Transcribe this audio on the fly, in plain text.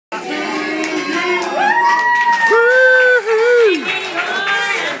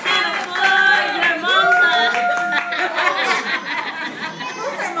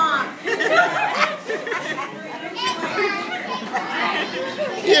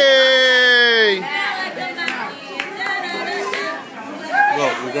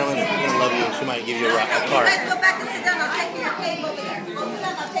she might give you a card. Let's go back and sit down. I'll take you your cake over there. Go sit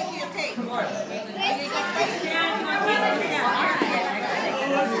down. I'll take you your cake.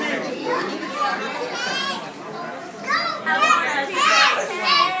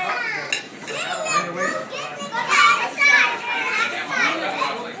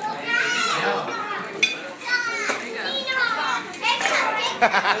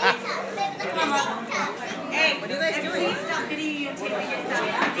 Hey, what are you guys doing?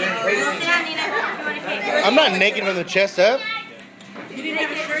 I'm not naked from the chest up. You didn't take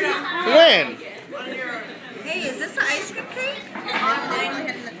your shirt off. When? Hey, is this the ice cream cake? I had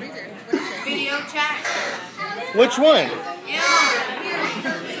it in the freezer. What is it? Video chat. Which one?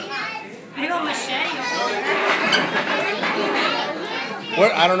 Big old machete.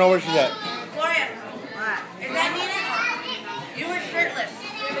 Where? I don't know where she's at. Gloria, is that Nina? You were shirtless.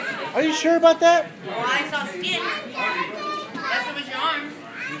 Are you sure about that? Well, I saw skin. That's what was your arms.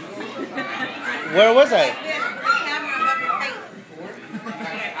 Where was I? The camera above your face.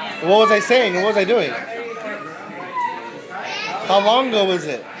 What was I saying? What was I doing? How long ago was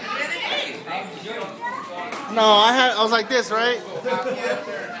it? No, I was like this, right?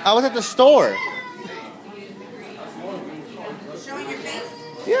 I was at the store. Showing your face?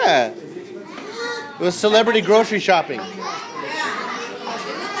 Yeah. It was celebrity grocery shopping.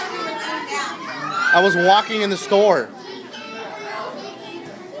 I was walking in the store.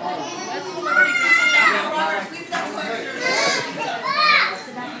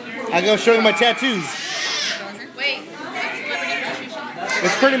 I'm going to show you my tattoos. Wait,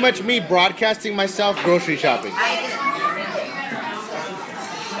 It's pretty much me broadcasting myself grocery shopping. I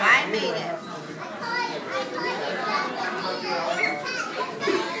made it.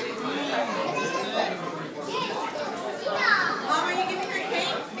 Mom, are you giving her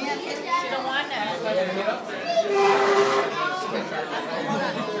cake? She don't want that.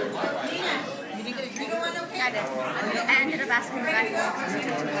 You don't want no cake? I did. I ended up asking her back.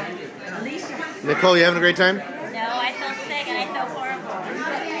 Nicole, you having a great time? No, I feel sick and I feel horrible.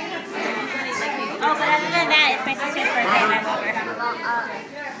 Oh, but other than that, it's my sister's birthday and I'm over.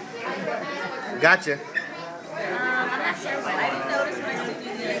 Gotcha. I'm not sure what. I didn't notice my sister.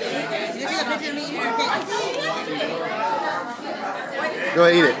 You took a picture of me eating your cake. Go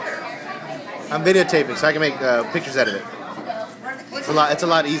ahead, eat it. I'm videotaping, so I can make pictures out of it. It's a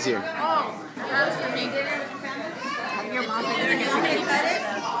lot easier. Your mom didn't cut it?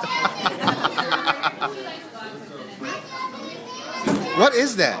 What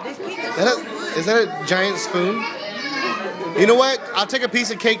is that? Is that a giant spoon? You know what? I'll take a piece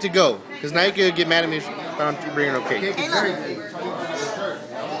of cake to go. Because now you could get mad at me if I don't bring no cake. Is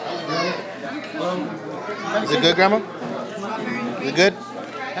it good, Grandma? Is it good?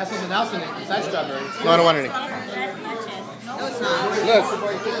 Has something else in it besides strawberries. No, I don't want any. No, it's not.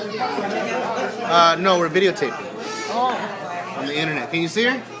 Look. No, we're videotaping. On the internet. Can you see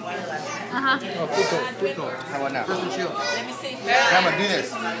her? Uh-huh. Oh, food court. How about now? Just chill. Let me see. Grandma, do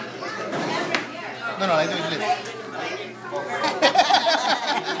this. No, I do this.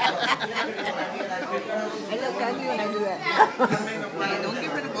 I look ugly when I do that. Don't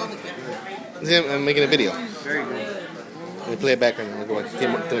get rid of all the camera. See, I'm making a video. Very good. Let me play it back and we'll watch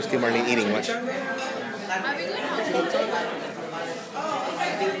Kim Martin eating. Watch.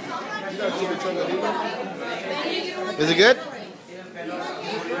 Is it good?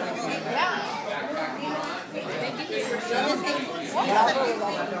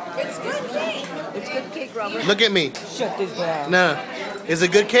 It's good cake. It's good cake, Robert. Look at me. Shut this down. No. Is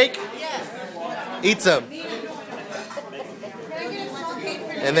it good cake? Yes. Eat some.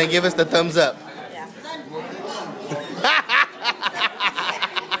 And then give us the thumbs up.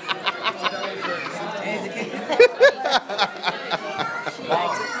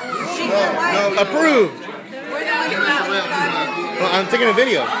 Approved. Well, I'm taking a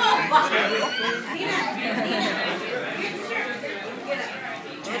video.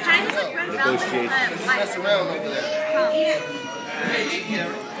 Negotiation. Mess around over there.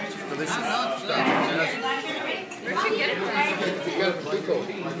 Delicious stuff. Where'd you get it from?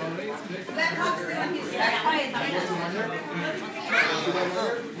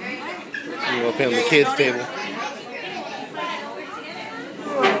 You will pay on the kids' table.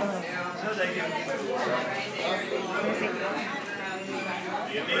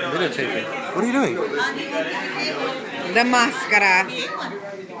 Videotaping. What are you doing? The mascara.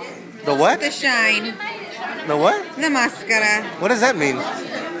 The what? The shine. The what? The mascara. What does that mean?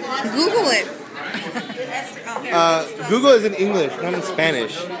 Google it. Google is in English, not in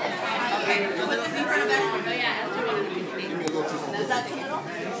Spanish. Here,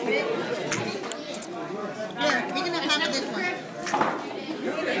 you can have half of this one.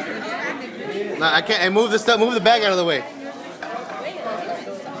 No, I can't. And move the stuff. Move the bag out of the way.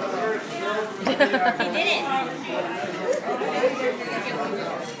 He did it.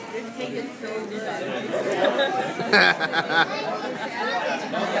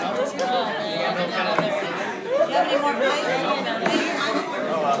 You have any more plates?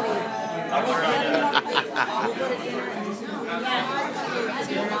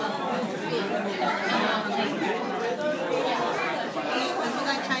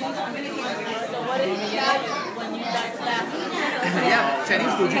 Yeah,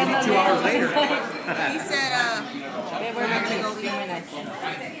 Chinese food, you can eat 2 hours later. He said, we're not going to go eat.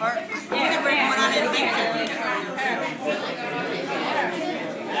 Or, he said we're going on an adventure.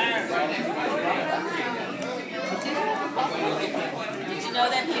 Did you know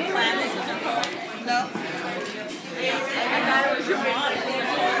that he planned this? No. I thought it was your mom. I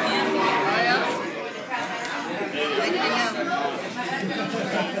didn't know.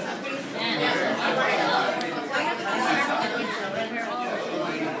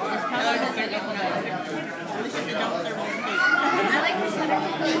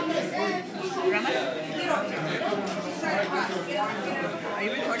 Are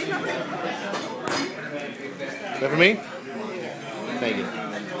you recording, Robert? Is that for me? Thank you.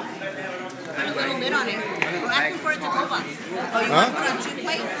 Put a little lid on it. We're asking for it to go up. Oh, you want to put on 2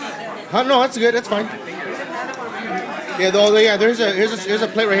 plates? Huh? No, that's good. That's fine. Yeah, though. Yeah, here's a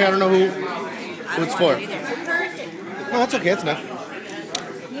plate right here. I don't know who it's for. No, that's okay. That's enough.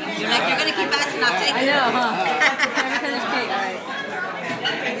 You're like, you're gonna keep asking, I'll take it. I know, huh? Every kind of cake, right?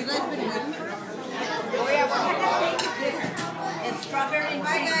 Have you guys been waiting for us? Oh yeah, it's strawberry.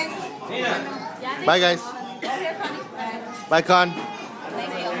 Bye guys. Bye, guys. Bye, Con.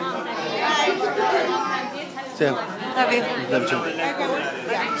 See ya. Love you. Love you too.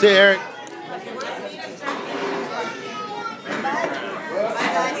 See ya, Eric.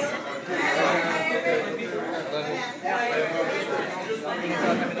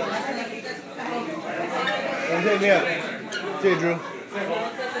 Hit me up. See you, Drew.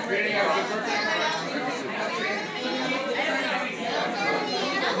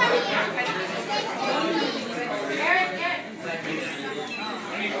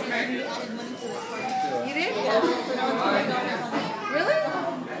 You did? Really?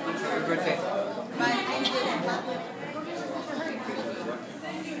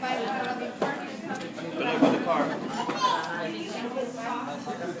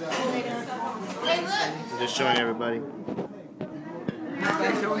 Just showing everybody.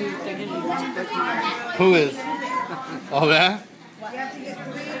 Who is? Oh, yeah? You have to get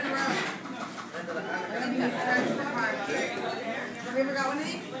 3 in a row. Have you ever got one of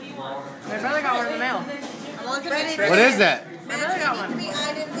these? My brother got one in the mail. What is that? My brother got one. 3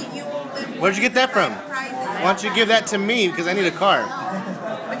 items that you will. Where'd you get that from? Prizes. Why don't you give that to me because I need a car?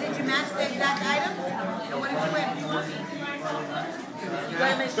 But did you match the exact item? Or what did you win?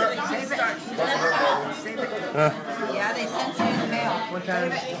 Yeah, they sent you in the mail. One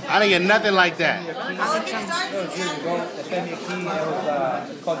time, I didn't get nothing like that. Oh, if it starts with years ago, they sent me a key, and it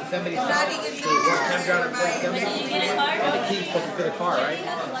was called the 70 starting cent. at So you work campground at 70, and the key is supposed to fit a car, right?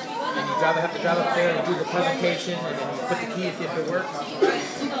 And you have to drive up there and do the presentation, and then you put the key and see if it works.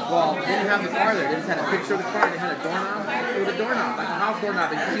 Well, they didn't have the car there. They just had a picture of the car. They had a doorknob. It was a doorknob, like a house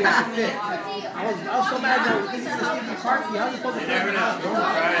doorknob, and the key has to fit. I was so mad. Though, this is the stupid car key. How are you supposed to fit a house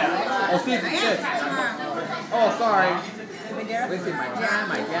doorknob? Oh, see if it fits. Oh, sorry. Wasting my time,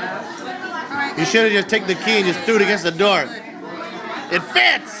 my gas. You should have just taken the key and just threw it against the door. It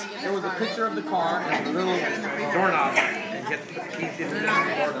fits! There was a picture of the car and a little doorknob, and just put the keys in the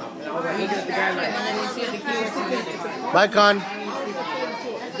doorknob. And I was like, looking at the guy like, Bye, Con.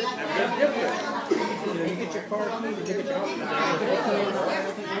 you get your car keys, you get your house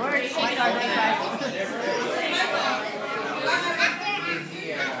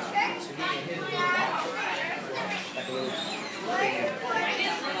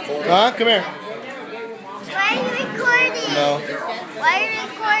Huh? Come here. Why are you recording? No. Why are you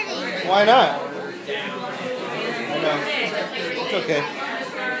recording? Why not? No. It's okay.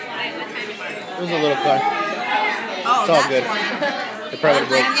 It was a little car. Oh, It's all good. It probably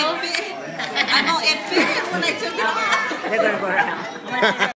broke. It fit. I know it fit when I took it off. They're going to go around.